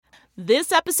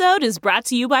This episode is brought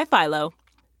to you by Philo.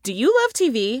 Do you love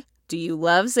TV? Do you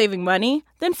love saving money?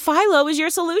 Then Philo is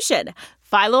your solution.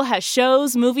 Philo has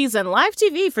shows, movies, and live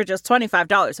TV for just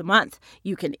 $25 a month.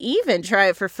 You can even try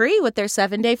it for free with their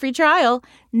 7-day free trial.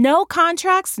 No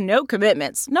contracts, no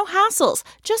commitments, no hassles.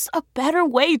 Just a better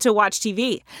way to watch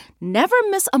TV. Never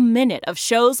miss a minute of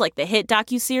shows like the hit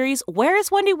docuseries Where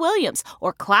is Wendy Williams?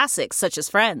 Or classics such as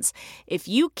Friends. If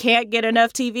you can't get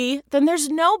enough TV, then there's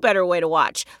no better way to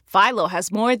watch. Philo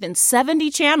has more than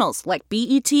 70 channels like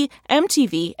BET,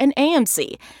 MTV, and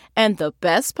AMC. And the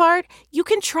best part? You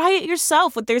can try it yourself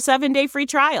with their 7-day free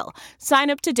trial. Sign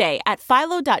up today at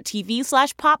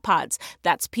philo.tv/poppods.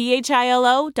 That's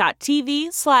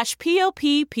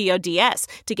philo.tv/POPPODS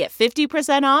to get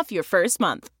 50% off your first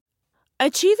month.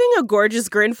 Achieving a gorgeous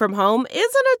grin from home isn't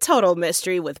a total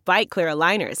mystery with Byte Clear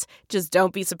aligners. Just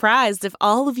don't be surprised if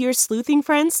all of your sleuthing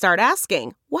friends start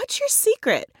asking, "What's your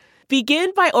secret?"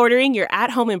 Begin by ordering your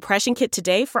at-home impression kit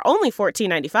today for only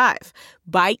 $14.95.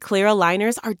 Byte Clear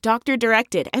aligners are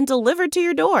doctor-directed and delivered to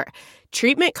your door.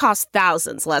 Treatment costs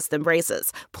thousands less than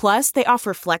braces. Plus, they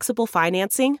offer flexible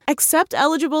financing, accept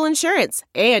eligible insurance,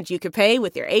 and you can pay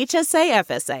with your HSA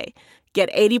FSA. Get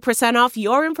 80% off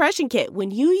your impression kit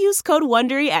when you use code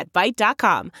WONDERY at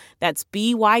Byte.com. That's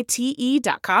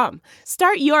BYTE.com.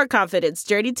 Start your confidence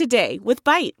journey today with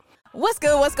Byte. What's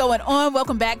good? What's going on?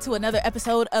 Welcome back to another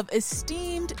episode of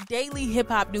esteemed daily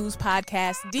hip-hop news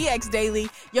podcast, DX Daily,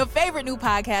 your favorite new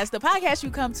podcast, the podcast you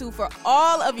come to for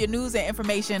all of your news and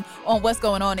information on what's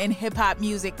going on in hip-hop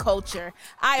music culture.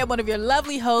 I am one of your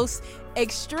lovely hosts,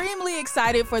 extremely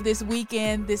excited for this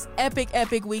weekend, this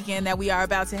epic weekend that we are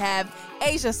about to have.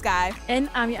 Asia Sky. And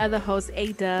I'm your other host,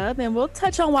 A-Dub, and we'll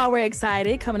touch on why we're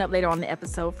excited coming up later on in the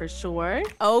episode for sure.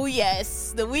 Oh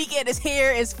yes, the weekend is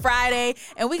here, it's Friday,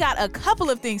 and we got a couple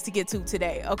of things to get to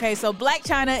today. Okay, so Blac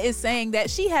Chyna is saying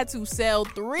that she had to sell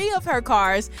 3 of her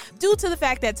cars due to the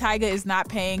fact that Tyga is not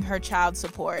paying her child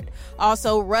support.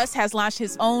 Also, Russ has launched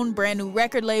his own brand new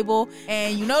record label,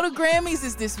 and you know the Grammys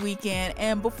is this weekend,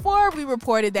 and before we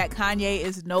reported that Kanye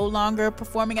is no longer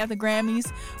performing at the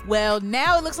Grammys, well,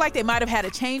 now it looks like they might have had a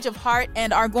change of heart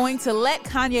and are going to let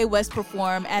Kanye West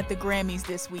perform at the Grammys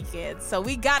this weekend. So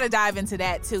we gotta dive into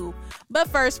that too. But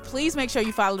first, please make sure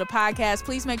you follow the podcast.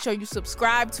 Please make sure you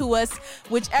subscribe to us,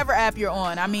 whichever app you're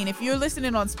on. I mean, if you're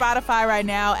listening on Spotify right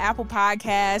now, Apple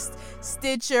Podcasts,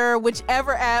 Stitcher,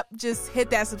 whichever app, just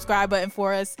hit that subscribe button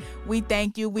for us. We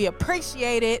thank you. We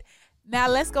appreciate it. Now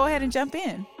let's go ahead and jump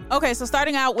in. Okay, so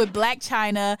starting out with Blac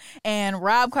Chyna and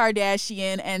Rob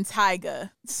Kardashian and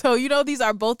Tyga. So, you know, these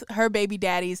are both her baby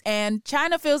daddies, and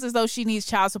Chyna feels as though she needs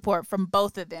child support from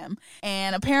both of them.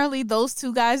 And apparently those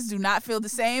two guys do not feel the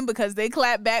same because they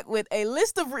clap back with a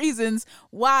list of reasons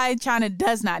why Chyna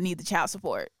does not need the child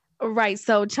support. Right.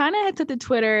 So Chyna had took to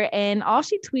Twitter and all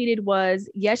she tweeted was,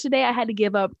 "Yesterday I had to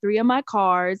give up 3 of my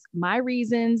cars, my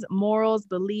reasons, morals,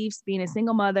 beliefs, being a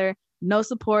single mother, no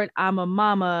support, I'm a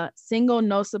mama, single,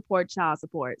 no support, child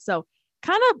support." So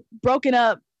kind of broken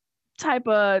up type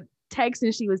of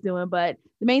texting she was doing. But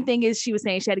the main thing is she was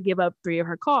saying she had to give up 3 of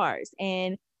her cars.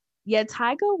 And yeah,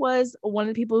 Tyga was one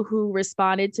of the people who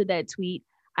responded to that tweet.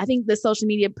 I think the social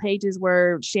media pages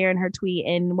were sharing her tweet,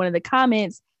 and one of the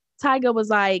comments, Tyga was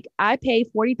like, "I pay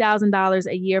 $40,000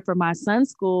 a year for my son's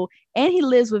school, and he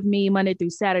lives with me Monday through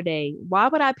Saturday. Why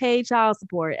would I pay child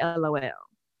support? LOL."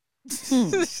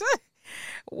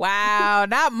 Wow,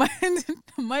 not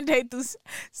Monday through,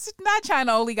 not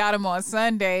China only got him on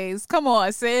Sundays. Come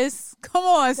on, sis.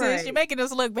 Right. You're making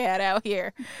us look bad out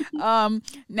here.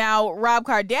 Now, Rob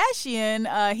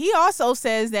Kardashian, he also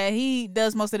says that he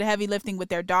does most of the heavy lifting with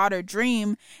their daughter,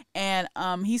 Dream. And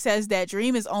he says that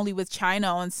Dream is only with China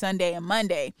on Sunday and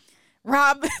Monday.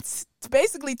 Rob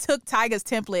basically took Tyga's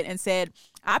template and said,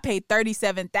 "I pay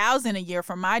 $37,000 a year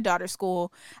for my daughter's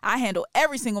school. I handle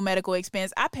every single medical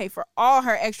expense. I pay for all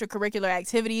her extracurricular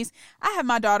activities. I have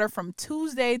my daughter from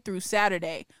Tuesday through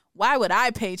Saturday. Why would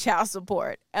I pay child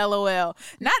support? LOL."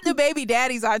 Not the baby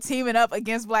daddies are teaming up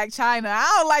against Blac Chyna.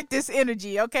 I don't like this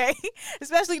energy, okay?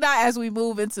 Especially not as we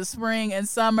move into spring and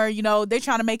summer. You know, they're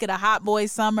trying to make it a hot boy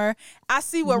summer. I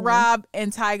see what Rob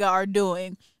and Tyga are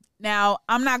doing. Now,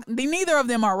 neither of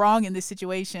them are wrong in this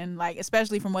situation, like,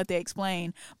 especially from what they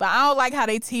explain. But I don't like how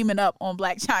they teaming up on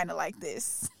Blac Chyna like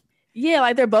this. Yeah,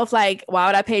 like they're both like, "Why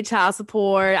would I pay child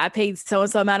support? I paid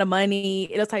so-and-so amount of money."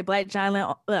 It looks like Blac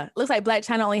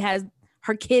Chyna only has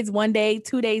her kids one day,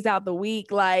 2 days out the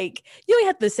week. Like, you don't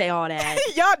have to say all that.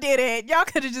 Y'all did it. Y'all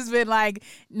could have just been like,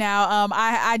 "Now,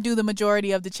 I do the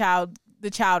majority of the child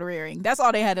rearing." That's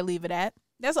all they had to leave it at.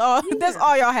 That's all. Yeah. That's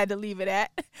all y'all had to leave it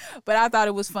at. But I thought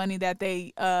it was funny that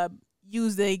they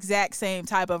used the exact same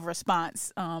type of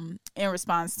response in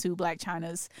response to Blac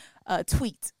Chyna's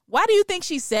tweet. Why do you think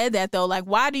she said that, though? Like,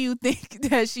 why do you think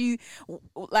that she,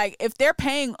 like, if they're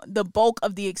paying the bulk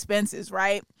of the expenses,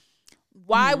 right?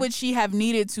 Why would she have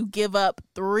needed to give up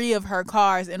 3 of her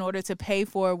cars in order to pay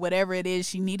for whatever it is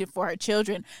she needed for her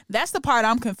children? That's the part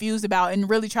I'm confused about and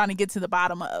really trying to get to the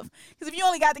bottom of. Because if you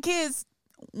only got the kids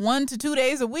 1 to 2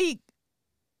 days a week,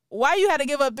 why you had to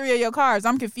give up 3 of your cars?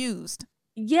 I'm confused.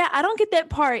 Yeah, I don't get that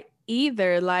part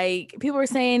either. Like, people were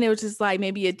saying it was just like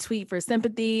maybe a tweet for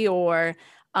sympathy or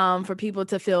for people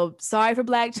to feel sorry for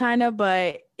Blac Chyna,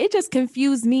 but it just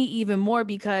confused me even more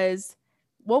because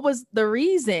what was the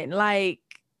reason? Like,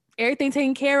 everything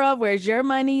taken care of, where's your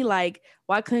money? Like,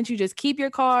 why couldn't you just keep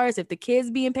your cars if the kids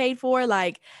being paid for?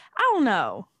 Like, I don't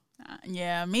know.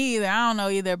 Yeah, me either. I don't know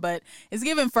either, but it's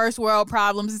giving first world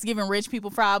problems. It's giving rich people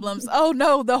problems. Oh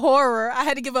no, the horror. I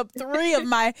had to give up 3 of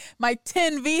my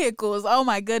 10 vehicles. Oh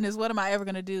my goodness, what am I ever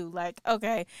gonna do? Like,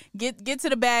 okay, get to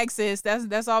the bag, sis.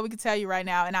 That's all we can tell you right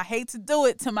now. And I hate to do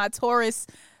it to my Taurus,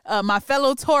 my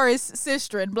fellow Taurus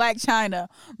sister in Blac Chyna,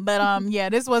 but yeah,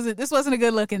 this wasn't a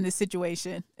good look in this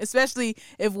situation, especially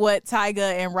if what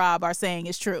Tyga and Rob are saying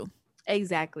is true.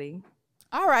 Exactly.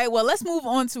 All right, well, let's move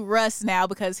on to Russ now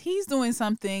because he's doing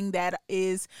something that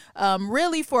is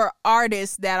really for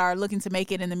artists that are looking to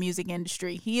make it in the music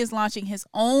industry. He is launching his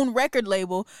own record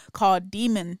label called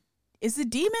Demon. Is it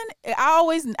Demon?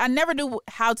 I never knew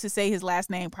how to say his last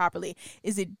name properly.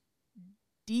 Is it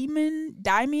Demon?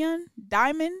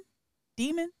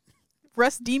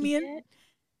 Russ Demon?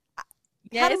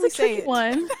 Yeah, it's a tricky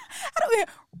one.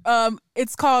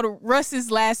 It's called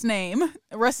Russ's last name,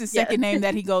 Russ's second name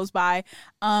that he goes by.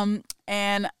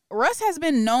 And Russ has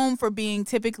been known for being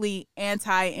typically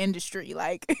anti-industry,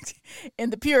 like in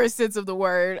the purest sense of the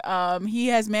word. He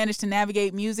has managed to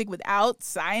navigate music without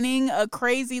signing a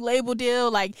crazy label deal.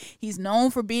 Like, he's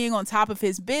known for being on top of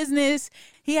his business.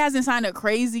 He hasn't signed a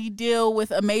crazy deal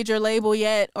with a major label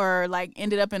yet, or like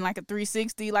ended up in like a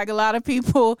 360 like a lot of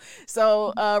people.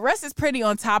 So Russ is pretty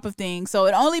on top of things. So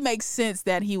it only makes sense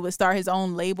that he would start his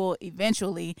own label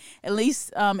eventually, at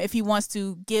least if he wants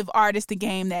to give artists the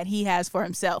game that he has for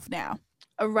himself now.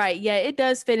 Right. Yeah, it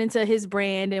does fit into his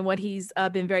brand and what he's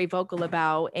been very vocal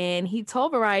about. And he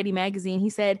told Variety magazine,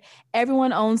 he said,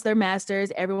 everyone owns their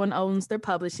masters. Everyone owns their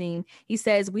publishing. He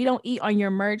says, we don't eat on your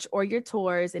merch or your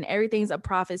tours, and everything's a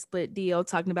profit split deal,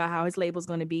 talking about how his label's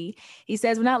going to be. He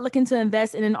says, we're not looking to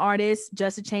invest in an artist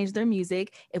just to change their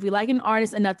music. If we like an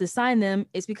artist enough to sign them,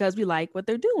 it's because we like what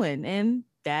they're doing. And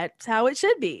that's how it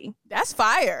should be. That's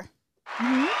fire.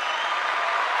 Mm-hmm.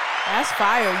 That's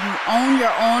fire. You own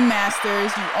your own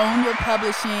masters. You own your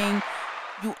publishing.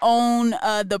 You own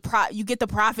you get the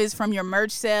profits from your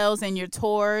merch sales and your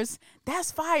tours.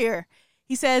 That's fire.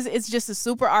 He says it's just a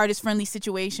super artist friendly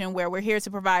situation where we're here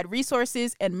to provide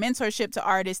resources and mentorship to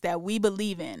artists that we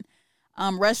believe in.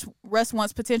 Russ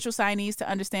wants potential signees to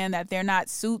understand that they're not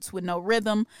suits with no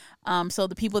rhythm. So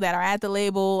the people that are at the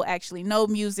label actually know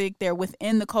music. They're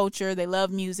within the culture. They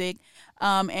love music.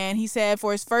 And he said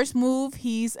for his first move,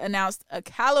 he's announced a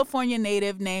California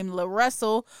native named La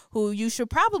Russell, who you should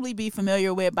probably be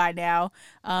familiar with by now.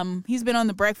 He's been on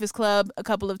The Breakfast Club a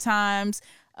couple of times.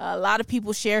 A lot of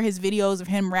people share his videos of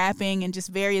him rapping in just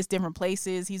various different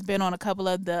places. He's been on a couple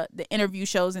of the interview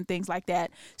shows and things like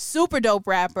that. Super dope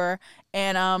rapper.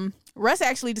 And Russ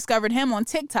actually discovered him on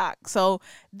TikTok. So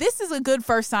this is a good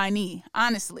first signee,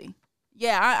 honestly.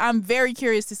 Yeah, I'm very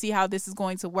curious to see how this is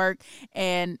going to work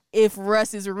and if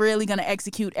Russ is really going to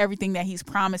execute everything that he's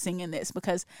promising in this,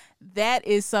 because that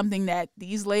is something that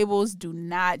these labels do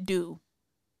not do.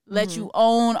 Let you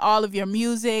own all of your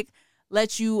music.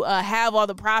 Let you have all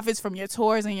the profits from your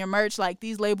tours and your merch. Like,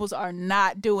 these labels are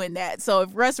not doing that. So if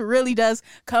Russ really does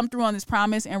come through on this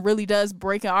promise and really does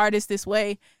break an artist this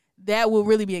way, that will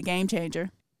really be a game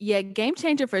changer. Yeah, game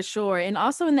changer for sure. And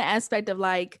also in the aspect of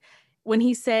like, when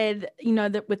he said, you know,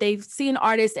 that when they see an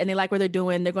artist and they like what they're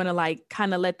doing, they're going to like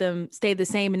kind of let them stay the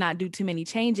same and not do too many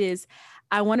changes.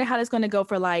 I wonder how that's going to go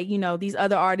for like, you know, these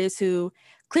other artists who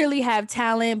clearly have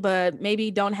talent, but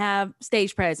maybe don't have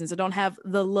stage presence or don't have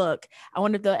the look. I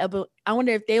wonder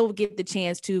if they will get the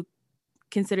chance to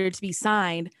consider to be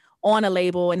signed on a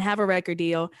label and have a record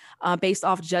deal based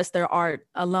off just their art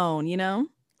alone, you know?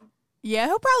 Yeah,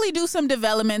 he'll probably do some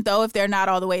development, though, if they're not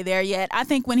all the way there yet. I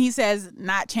think when he says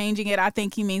not changing it, I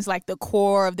think he means like the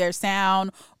core of their sound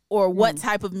or what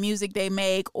type of music they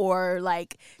make, or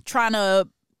like trying to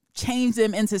change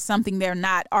them into something they're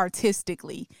not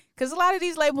artistically. Because a lot of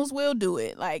these labels will do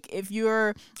it. Like, if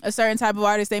you're a certain type of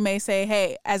artist, they may say,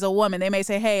 hey, as a woman, they may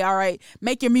say, hey, all right,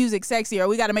 make your music sexier.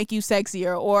 We got to make you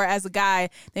sexier. Or as a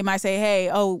guy, they might say, hey,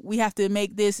 oh, we have to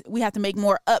make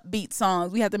more upbeat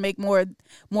songs. We have to make more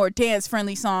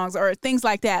dance-friendly songs or things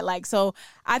like that. Like, so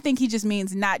I think he just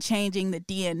means not changing the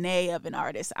DNA of an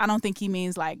artist. I don't think he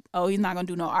means like, oh, he's not going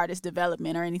to do no artist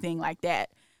development or anything like that.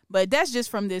 But that's just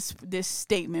from this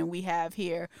statement we have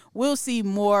here. We'll see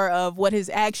more of what his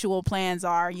actual plans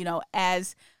are,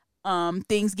 as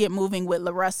things get moving with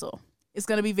La Russell. It's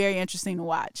going to be very interesting to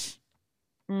watch.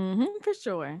 For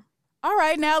sure. All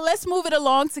right, now let's move it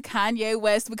along to Kanye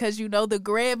West, because the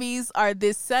Grammys are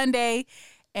this Sunday.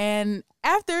 And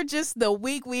after just the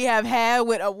week we have had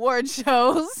with award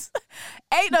shows,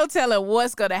 ain't no telling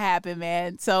what's going to happen,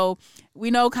 man. So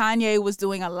we know Kanye was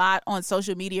doing a lot on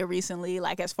social media recently,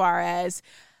 like as far as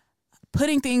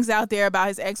putting things out there about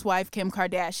his ex-wife, Kim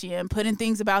Kardashian, putting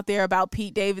things out there about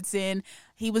Pete Davidson.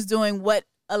 He was doing what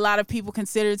a lot of people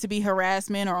consider to be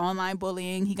harassment or online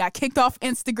bullying. He got kicked off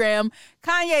Instagram.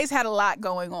 Kanye's had a lot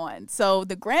going on. So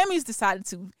the Grammys decided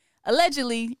to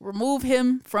allegedly remove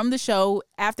him from the show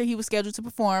after he was scheduled to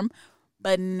perform.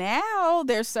 But now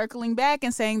they're circling back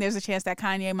and saying there's a chance that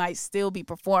Kanye might still be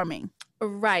performing.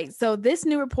 Right. So this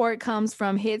new report comes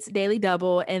from Hits Daily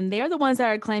Double, and they're the ones that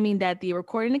are claiming that the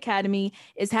Recording Academy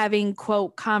is having,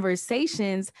 quote,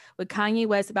 conversations with Kanye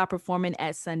West about performing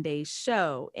at Sunday's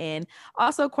show. And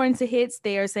also, according to Hits,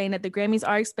 they are saying that the Grammys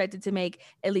are expected to make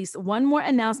at least one more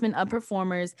announcement of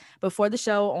performers before the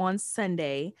show on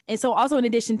Sunday. And so also, in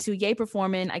addition to Ye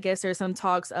performing, I guess there's some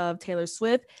talks of Taylor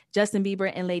Swift, Justin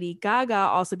Bieber, and Lady Gaga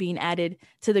also being added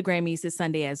to the Grammys this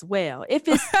Sunday as well. If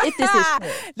this is true.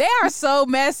 They are so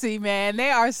messy, man.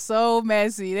 They are so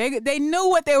messy. They knew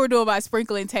what they were doing by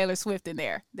sprinkling Taylor Swift in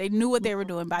there. They knew what they were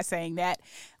doing by saying that.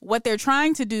 What they're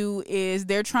trying to do is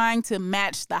they're trying to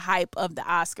match the hype of the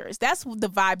Oscars. That's the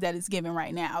vibe that it's given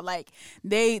right now. Like,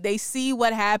 they see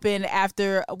what happened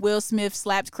after Will Smith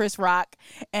slapped Chris Rock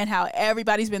and how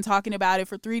everybody's been talking about it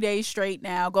for 3 days straight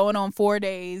now, going on 4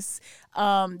 days.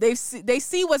 They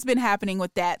see what's been happening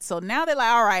with that. So now they're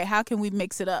like, all right, how can we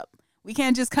mix it up? We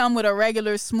can't just come with a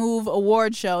regular smooth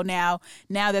award show now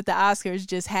that the Oscars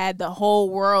just had the whole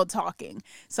world talking.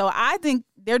 So I think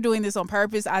they're doing this on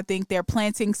purpose. I think they're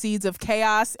planting seeds of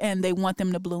chaos and they want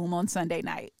them to bloom on Sunday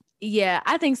night. Yeah,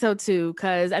 I think so too.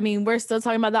 Because, we're still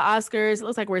talking about the Oscars. It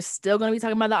looks like we're still going to be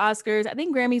talking about the Oscars. I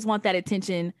think Grammys want that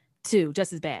attention too,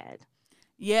 just as bad.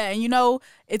 Yeah, and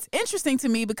it's interesting to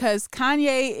me because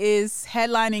Kanye is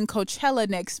headlining Coachella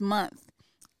next month.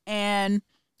 And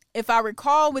if I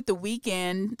recall with The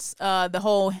Weeknd, the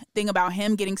whole thing about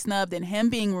him getting snubbed and him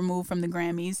being removed from the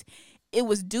Grammys, it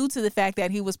was due to the fact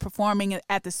that he was performing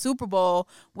at the Super Bowl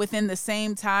within the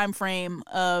same time frame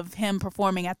of him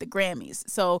performing at the Grammys.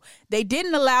 So they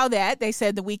didn't allow that. They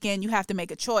said The Weeknd, you have to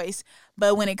make a choice.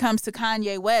 But when it comes to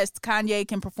Kanye West, Kanye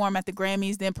can perform at the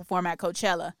Grammys, then perform at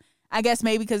Coachella. I guess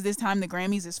maybe because this time the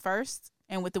Grammys is first,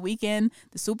 and with The Weeknd,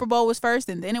 the Super Bowl was first,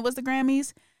 and then it was the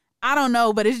Grammys. I don't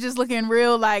know, but it's just looking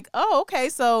real like, oh, okay,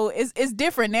 so it's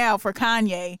different now for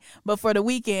Kanye, but for The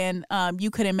Weeknd, you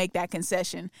couldn't make that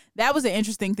concession. That was an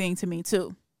interesting thing to me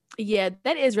too. Yeah,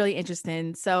 that is really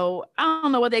interesting. So I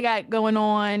don't know what they got going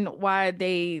on, why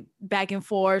they back and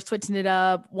forth, switching it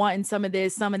up, wanting some of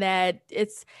this, some of that.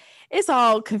 It's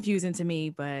all confusing to me,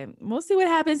 but we'll see what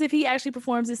happens if he actually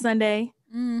performs this Sunday.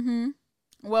 Mm-hmm.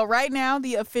 Well, right now,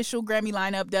 the official Grammy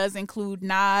lineup does include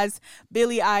Nas,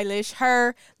 Billie Eilish,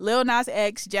 Her, Lil Nas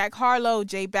X, Jack Harlow,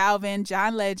 J Balvin,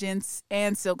 John Legend,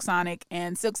 and Silk Sonic.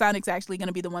 And Silk Sonic's actually going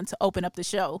to be the one to open up the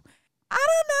show. I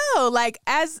don't know. Like,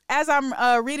 as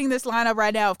I'm reading this lineup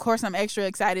right now, of course, I'm extra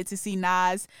excited to see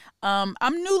Nas. I'm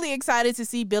newly excited to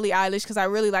see Billie Eilish because I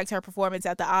really liked her performance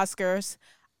at the Oscars.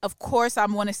 Of course, I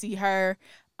want to see her.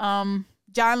 John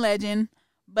Legend.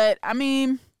 But,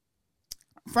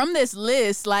 from this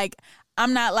list, like,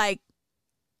 I'm not like,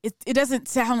 it doesn't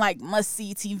sound like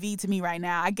must-see TV to me right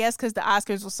now. I guess because the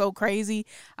Oscars were so crazy.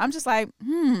 I'm just like,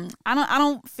 I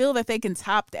don't feel that they can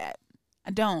top that.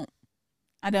 I don't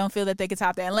feel that they can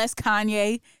top that unless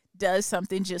Kanye does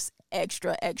something just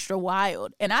extra, extra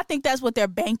wild. And I think that's what they're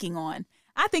banking on.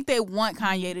 I think they want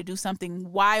Kanye to do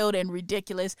something wild and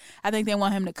ridiculous. I think they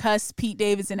want him to cuss Pete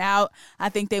Davidson out. I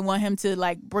think they want him to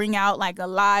like bring out like a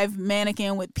live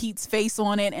mannequin with Pete's face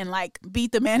on it and like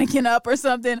beat the mannequin up or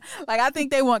something. Like, I think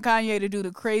they want Kanye to do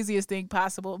the craziest thing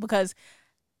possible because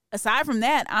aside from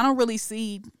that, I don't really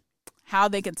see how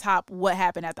they can top what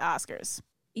happened at the Oscars.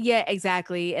 Yeah,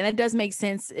 exactly. And it does make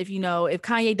sense if, if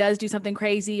Kanye does do something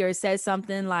crazy or says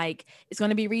something, like, it's going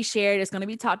to be reshared, it's going to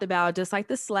be talked about, just like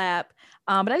the slap.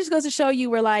 But that just goes to show you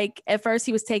where, like, at first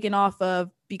he was taken off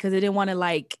of because it didn't want to,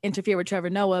 like, interfere with Trevor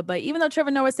Noah. But even though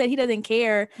Trevor Noah said he doesn't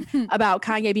care about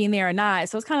Kanye being there or not.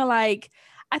 So it's kind of like,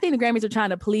 I think the Grammys are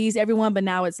trying to please everyone, but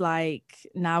now it's like,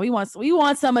 nah, we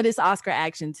want some of this Oscar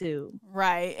action too.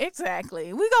 Right,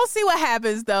 exactly. We're going to see what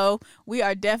happens, though. We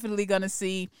are definitely going to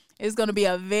see. It's going to be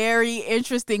a very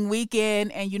interesting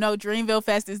weekend. And, Dreamville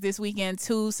Fest is this weekend,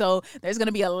 too. So there's going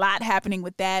to be a lot happening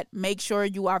with that. Make sure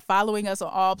you are following us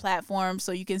on all platforms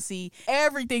so you can see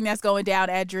everything that's going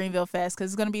down at Dreamville Fest, because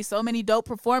there's going to be so many dope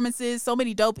performances, so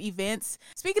many dope events.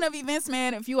 Speaking of events,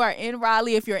 man, if you are in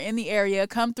Raleigh, if you're in the area,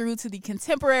 come through to the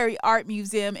Contemporary Art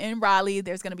Museum in Raleigh.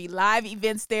 There's going to be live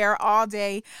events there all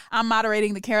day. I'm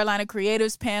moderating the Carolina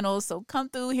Creatives panel. So come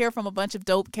through, hear from a bunch of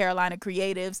dope Carolina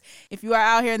creatives. If you are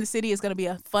out here in the city, it's going to be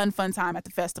a fun time at the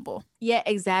festival. Yeah,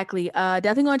 exactly.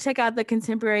 Definitely going to check out the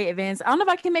contemporary events. I don't know if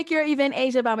I can make your event,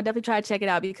 Asia, but I'm going to definitely try to check it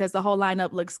out because the whole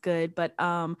lineup looks good. But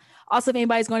also, if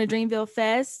anybody's going to Dreamville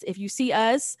Fest, if you see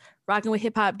us rocking with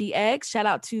Hip Hop DX, shout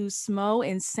out to Smo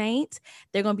and Saint.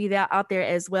 They're going to be out there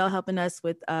as well, helping us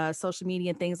with social media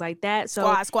and things like that.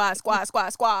 So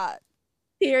Squad.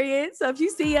 Period. So if you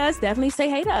see us, definitely say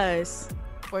hey to us.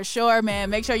 For sure, man.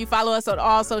 Make sure you follow us on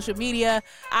all social media.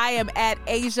 I am at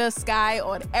Asia Sky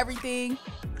on everything.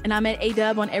 And I'm at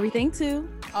ADub on everything, too.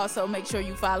 Also, make sure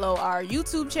you follow our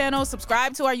YouTube channel.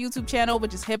 Subscribe to our YouTube channel,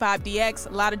 which is Hip Hop DX.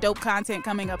 A lot of dope content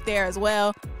coming up there as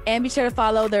well. And be sure to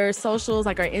follow their socials,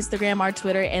 like our Instagram, our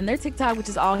Twitter, and their TikTok, which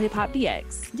is all Hip Hop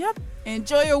DX. Yep.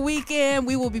 Enjoy your weekend.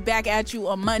 We will be back at you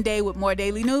on Monday with more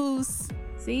daily news.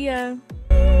 See ya.